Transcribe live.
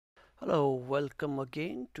Hello, welcome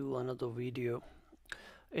again to another video.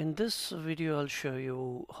 In this video, I'll show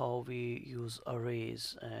you how we use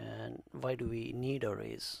arrays and why do we need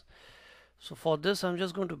arrays. So for this, I'm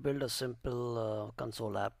just going to build a simple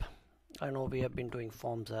console app. I know we have been doing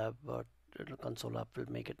forms app, but the console app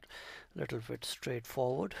will make it a little bit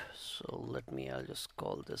straightforward. So I'll just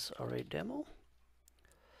call this array demo.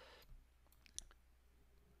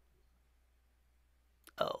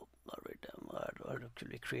 Oh, array demo. I'd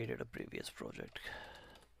actually created a previous project.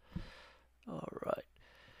 All right.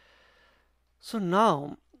 So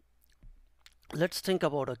now let's think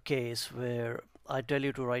about a case where I tell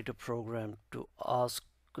you to write a program to ask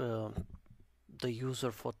the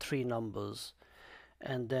user for three numbers,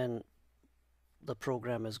 and then the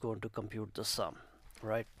program is going to compute the sum,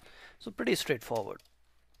 right? So pretty straightforward.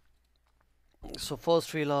 So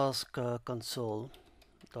first we'll ask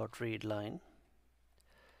console.readline.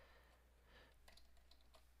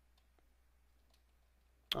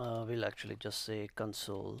 We'll actually just say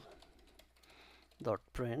console.print,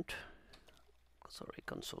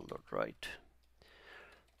 console.write.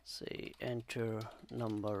 Say enter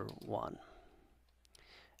number 1,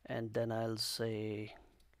 and then I'll say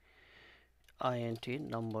int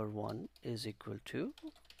number 1 is equal to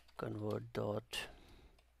convert dot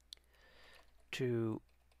to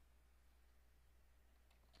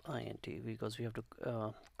int, because we have to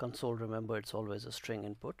console, remember it's always a string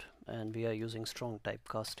input and we are using strong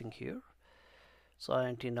typecasting here. So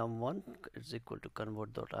int num1 is equal to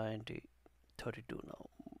convert dot int 32 now.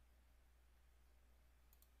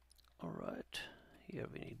 Alright, here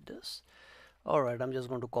we need this. Alright, I'm just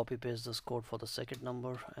going to copy paste this code for the second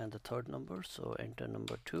number and the third number. So enter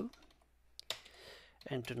number 2,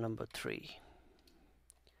 enter number 3.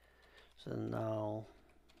 So now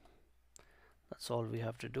that's all we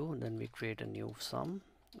have to do, and then we create a new sum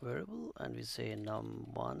variable and we say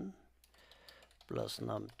num1 plus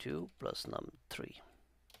num2 plus num3.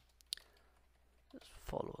 Just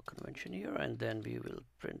follow a convention here, and then we will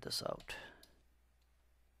print this out.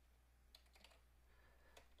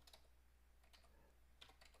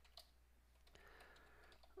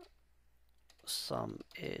 Sum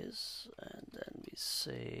is, and then we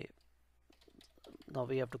say, now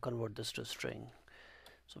we have to convert this to string.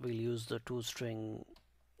 So we'll use the toString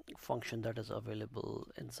function that is available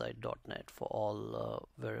inside .NET for all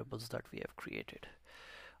variables that we have created.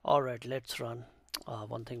 Alright, let's run.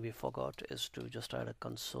 One thing we forgot is to just add a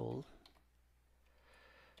console,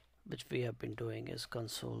 which we have been doing is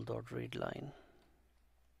console.readline,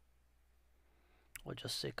 or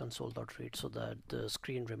just say console.read so that the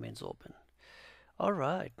screen remains open.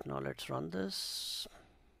 Alright, now let's run this.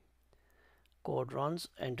 Code runs.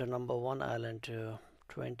 Enter number 1, I'll enter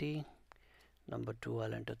 20. Number 2,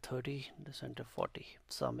 I'll enter 30. This enter 40.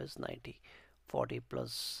 Sum is 90. 40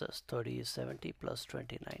 plus 30 is 70, plus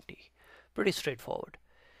 20, 90. Pretty straightforward.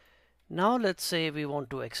 Now let's say we want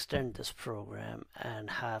to extend this program and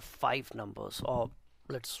have 5 numbers, or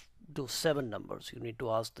let's do 7 numbers. You need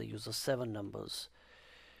to ask the user 7 numbers.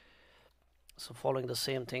 So following the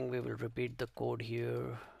same thing, we will repeat the code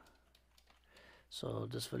here. So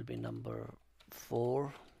this will be number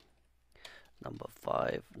 4, number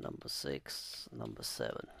 5, number 6, number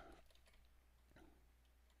 7.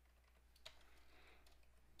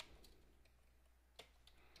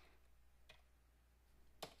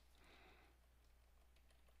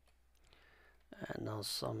 And now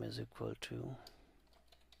sum is equal to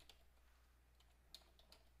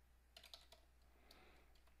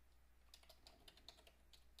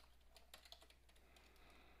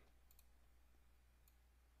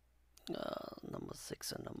number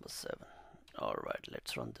 6 and number 7. Alright,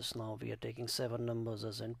 let's run this now. We are taking 7 numbers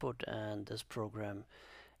as input, and this program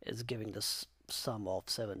is giving the sum of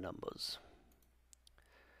 7 numbers.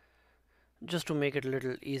 Just to make it a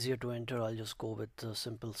little easier to enter, I'll just go with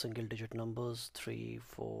simple single digit numbers: 3,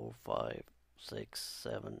 4, 5, 6,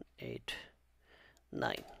 7, 8,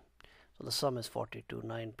 9. So the sum is 42.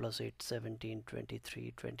 9 plus 8, 17,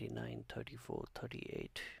 23, 29, 34,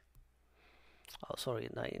 38. Oh, sorry,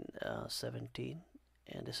 9, 17,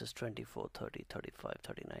 and this is 24, 30, 35,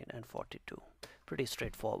 39, and 42. Pretty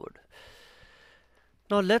straightforward.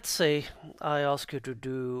 Now let's say I ask you to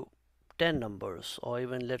do 10 numbers, or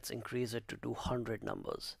even let's increase it to do 100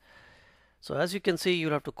 numbers. So as you can see,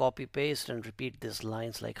 you'll have to copy paste and repeat these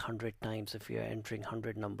lines like 100 times if you're entering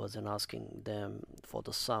 100 numbers and asking them for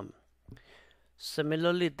the sum.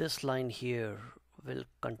 Similarly, this line here will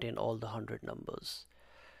contain all the 100 numbers.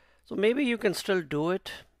 So maybe you can still do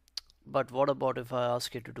it, but what about if I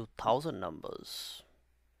ask you to do 1000 numbers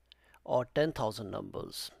or 10,000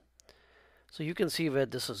 numbers? So you can see where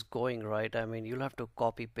this is going, right? I mean, you'll have to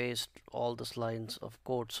copy paste all these lines of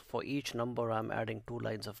codes. For each number, I'm adding 2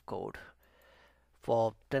 lines of code.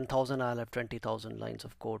 For 10,000, I'll have 20,000 lines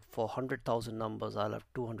of code. For 100,000 numbers, I'll have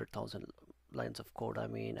 200,000 lines of code. I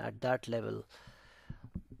mean, at that level,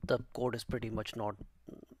 the code is pretty much not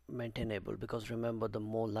maintainable, because remember, the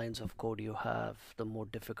more lines of code you have, the more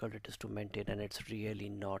difficult it is to maintain, and it's really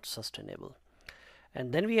not sustainable.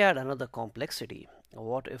 And then we add another complexity.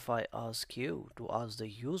 What if I ask you to ask the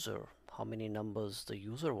user how many numbers the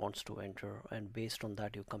user wants to enter, and based on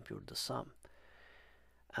that you compute the sum.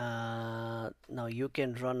 Now you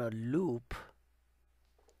can run a loop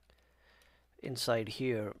inside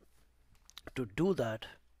here to do that.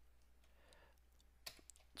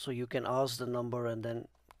 So you can ask the number and then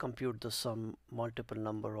compute the sum multiple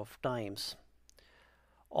number of times,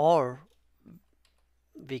 or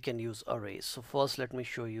we can use arrays. So first let me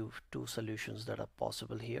show you two solutions that are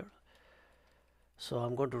possible here. So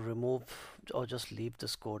I'm going to remove or just leave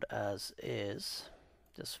this code as is.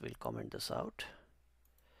 Just will comment this out.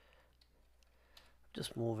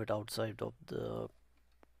 Just move it outside of the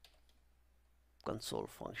console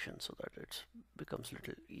function so that it becomes a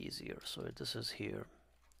little easier. So this is here.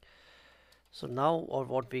 So now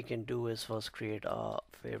what we can do is first create our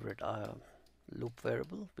favorite loop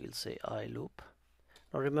variable. We'll say I loop.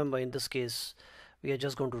 Now remember, in this case we are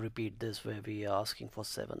just going to repeat this, where we are asking for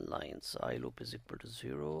 7 lines. I loop is equal to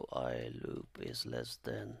 0, I loop is less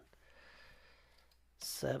than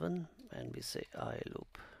 7, and we say I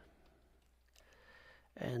loop,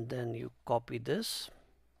 and then you copy this,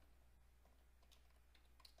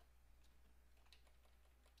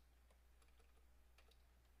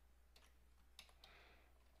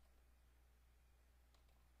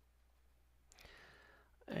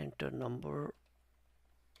 enter number,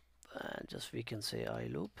 and just we can say I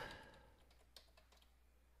loop.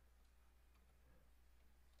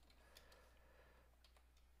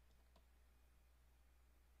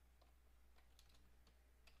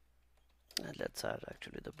 And let's add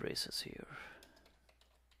actually the braces here.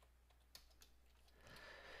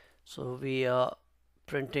 So we are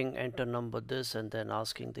printing enter number this and then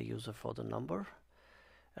asking the user for the number,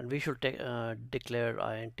 and we should declare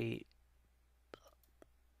int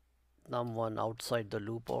num1 outside the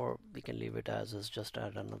loop, or we can leave it as is, just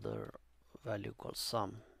add another value called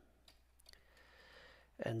sum,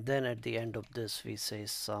 and then at the end of this we say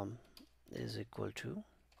sum is equal to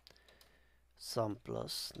sum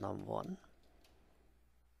plus num1,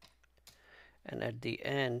 and at the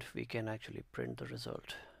end we can actually print the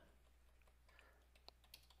result.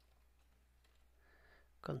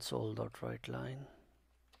 Console.writeLine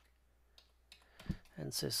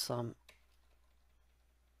and say sum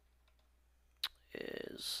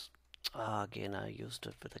is again I used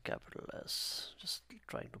it with a capital S, just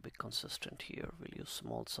trying to be consistent here. We'll use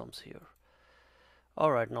small sums here.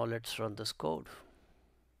 Alright, now let's run this code.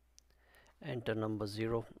 Enter number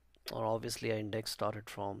 0, or obviously our index started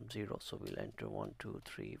from 0, so we'll enter 1 2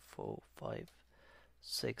 3 4 5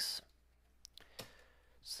 6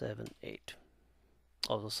 7 8.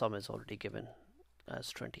 Also sum is already given as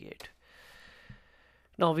 28.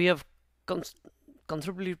 Now we have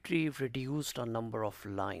considerably reduced our number of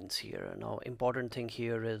lines here. Now important thing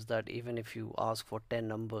here is that even if you ask for 10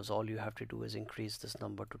 numbers, all you have to do is increase this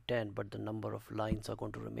number to 10, but the number of lines are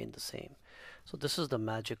going to remain the same. So this is the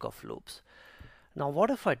magic of loops. Now what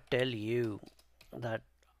if I tell you that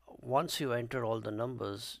once you enter all the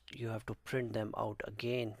numbers, you have to print them out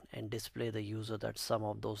again and display the user that some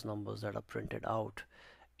of those numbers that are printed out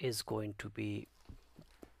is going to be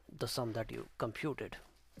the sum that you computed.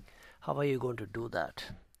 How are you going to do that?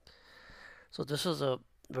 So this is a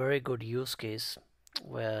very good use case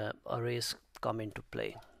where arrays come into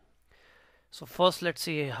play. So first let's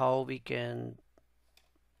see how we can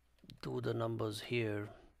do the numbers here.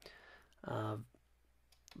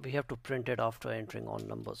 We have to print it after entering all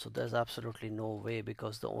numbers, so there's absolutely no way,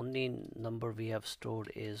 because the only number we have stored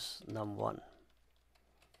is num1.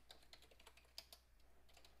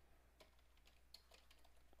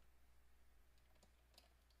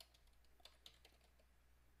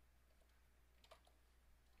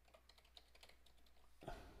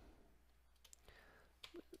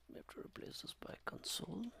 We have to replace this by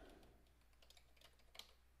console.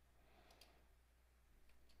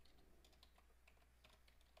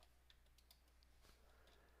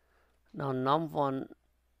 Now num1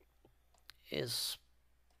 is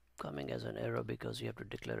coming as an error because you have to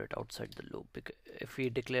declare it outside the loop. Because if we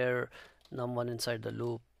declare num1 inside the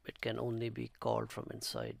loop, it can only be called from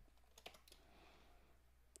inside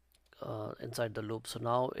the loop. So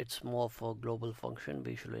now it's more of a global function.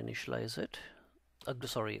 We should initialize it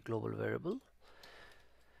sorry, a global variable.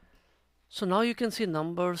 So now you can see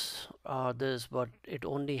numbers are this, but it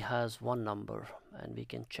only has one number, and we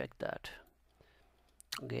can check that.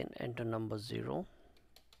 Again, enter number 0.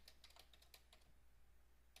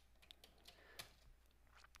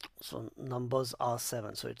 So numbers are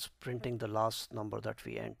 7, so it's printing the last number that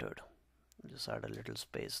we entered. Just add a little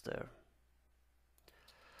space there.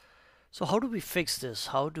 So how do we fix this?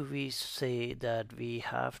 How do we say that we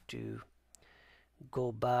have to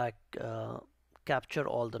go back, capture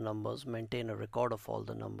all the numbers, maintain a record of all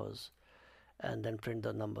the numbers, and then print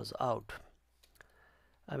the numbers out?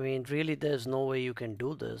 I mean, really, there's no way you can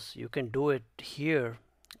do this. You can do it here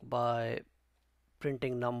by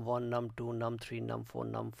printing num1, num2, num3,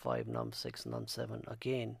 num4, num5, num6, num7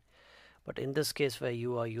 again. But in this case where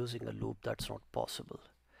you are using a loop, that's not possible.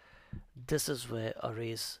 This is where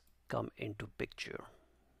arrays come into picture.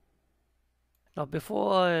 Now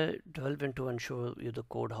before I delve into and show you the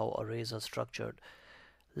code how arrays are structured,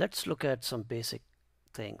 let's look at some basic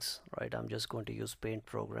things, right? I'm just going to use paint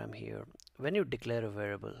program here. When you declare a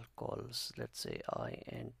variable calls, let's say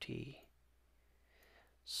int,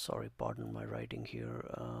 sorry, pardon my writing here,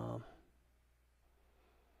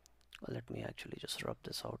 let me actually just rub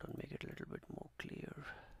this out and make it a little bit more clear.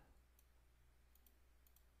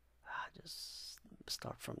 Just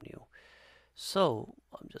start from new. So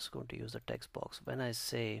I'm just going to use the text box. When I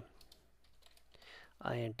say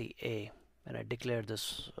int a and I declare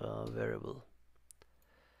this variable,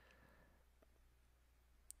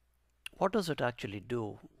 what does it actually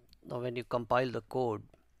do? Now when you compile the code,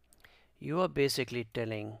 you are basically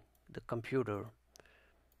telling the computer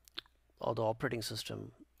or the operating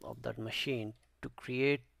system of that machine to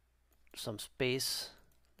create some space.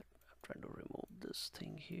 I'm trying to remove this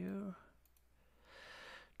thing here.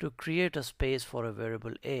 To create a space for a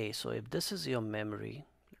variable a. So if this is your memory,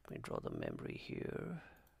 let me draw the memory here.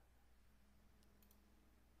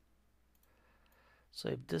 So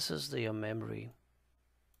if this is your memory,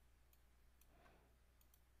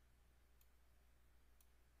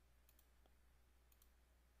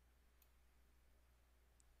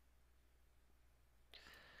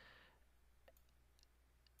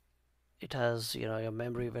 it has, your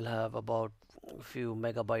memory will have about a few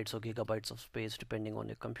megabytes or gigabytes of space depending on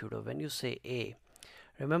your computer. When you say a,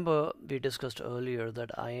 remember we discussed earlier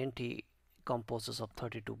that int composes of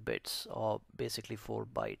 32 bits, or basically 4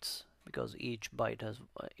 bytes, because each byte has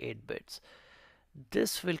 8 bits.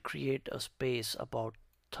 This will create a space about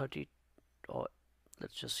 30, or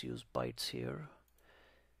let's just use bytes here.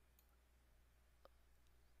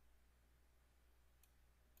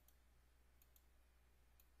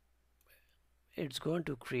 It's going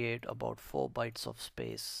to create about 4 bytes of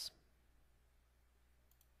space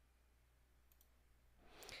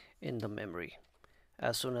in the memory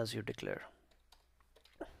as soon as you declare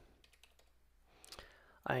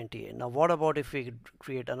int a. Now what about if we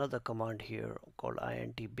create another command here called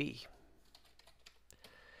int b?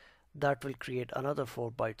 That will create another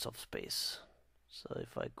 4 bytes of space. So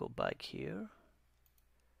if I go back here,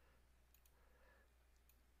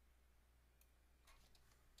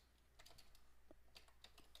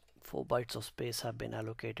 four bytes of space have been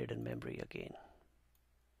allocated in memory again.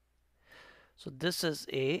 So this is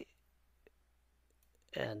A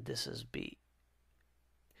and this is B.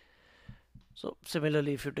 So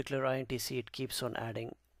similarly, if you declare intc, it keeps on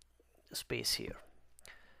adding space here.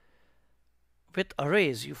 With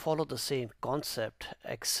arrays, you follow the same concept,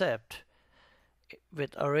 except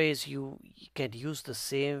with arrays you can use the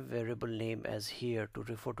same variable name as here to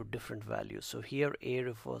refer to different values. So here A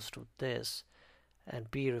refers to this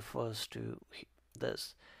and B refers to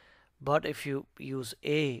this. But if you use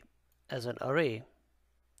A as an array,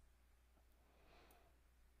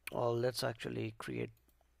 or let's actually create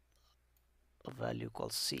a value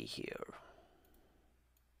called C here.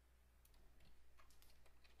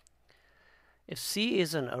 If C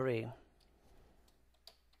is an array,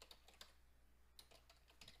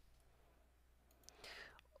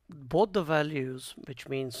 both the values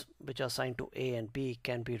which are assigned to A and B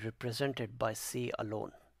can be represented by C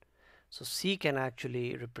alone. So C can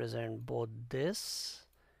actually represent both this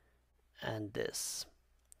and this.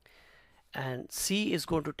 And C is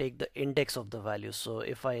going to take the index of the value. So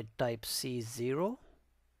if I type C0,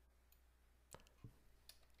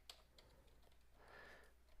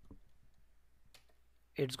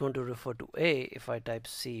 it's going to refer to A. If I type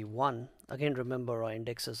C1, again remember our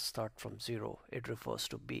indexes start from 0, it refers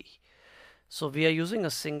to B. So we are using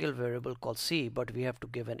a single variable called C, but we have to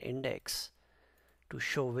give an index to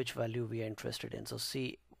show which value we are interested in. So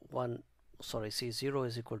C0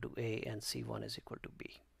 is equal to A and C1 is equal to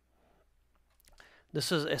B.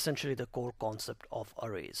 This is essentially the core concept of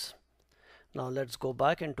arrays. Now let's go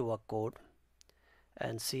back into our code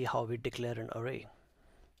and see how we declare an array.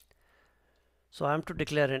 So I'm to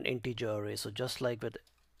declare an integer array. So just like with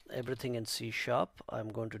everything in C#, I'm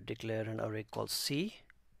going to declare an array called C,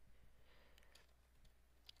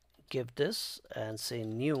 give this and say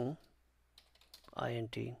new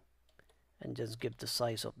int, and just give the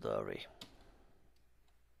size of the array.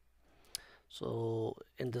 So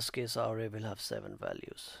in this case our array will have 7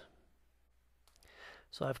 values.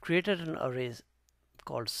 So I've created an array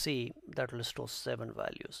called C that will store 7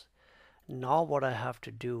 values. Now what I have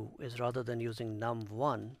to do is, rather than using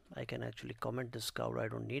num1, I can actually comment this cover. I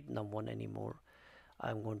don't need num1 anymore.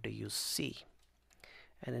 I'm going to use C,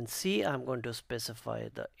 and in C I'm going to specify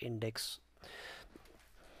the index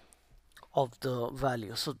of the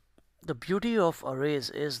value. So the beauty of arrays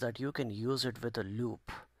is that you can use it with a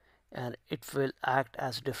loop and it will act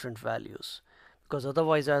as different values, because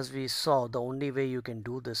otherwise, as we saw, the only way you can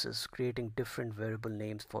do this is creating different variable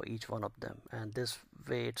names for each one of them, and this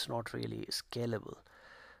way it's not really scalable.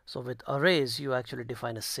 So with arrays you actually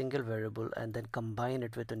define a single variable and then combine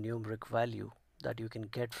it with a numeric value that you can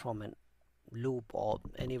get from a loop or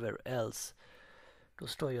anywhere else to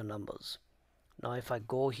store your numbers. Now if I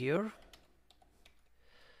go here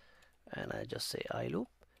and I just say iLoop,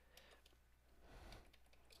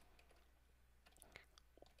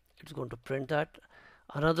 it's going to print that.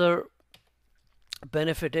 Another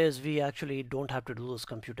benefit is we actually don't have to do this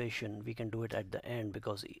computation. We can do it at the end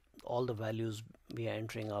because all the values we are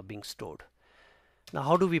entering are being stored. Now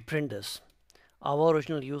how do we print this? Our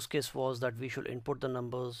original use case was that we should input the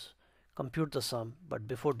numbers, compute the sum, but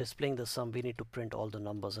before displaying the sum we need to print all the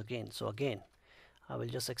numbers again. So again I will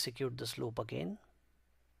just execute this loop again.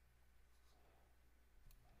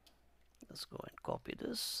 Let's go and copy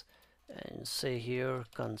this and say here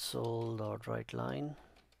console.writeLine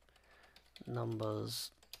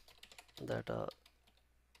numbers that are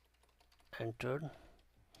entered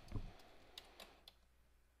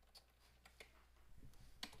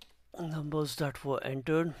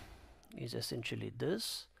is essentially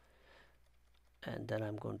this, and then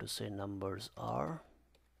I'm going to say numbers are,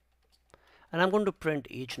 and I'm going to print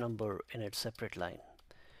each number in its separate line.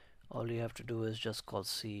 All you have to do is just call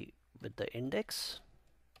C with the index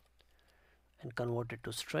and convert it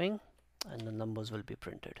to string, and the numbers will be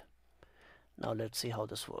printed. Now let's see how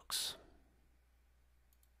this works.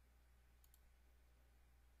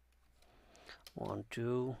 1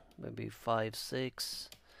 2 maybe 5 6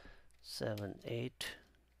 7 8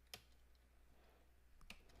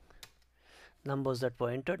 numbers that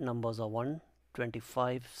were entered. Numbers are 1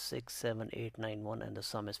 25 6 7 8 9 1, and the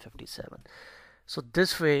sum is 57. So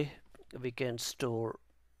this way we can store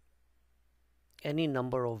any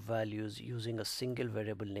number of values using a single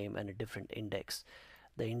variable name and a different index.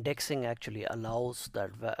 The indexing actually allows that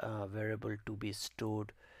variable to be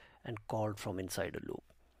stored and called from inside a loop.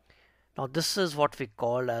 Now this is what we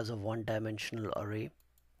call as a one-dimensional array.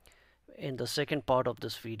 In the second part of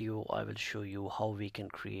this video I will show you how we can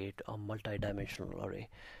create a multi-dimensional array.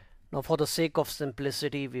 Now for the sake of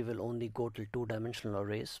simplicity we will only go till 2-dimensional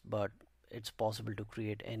arrays, but it's possible to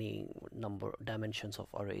create any number dimensions of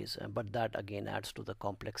arrays, but that again adds to the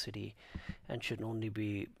complexity and should only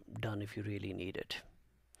be done if you really need it.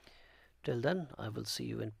 Till then, I will see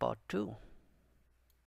you in part 2.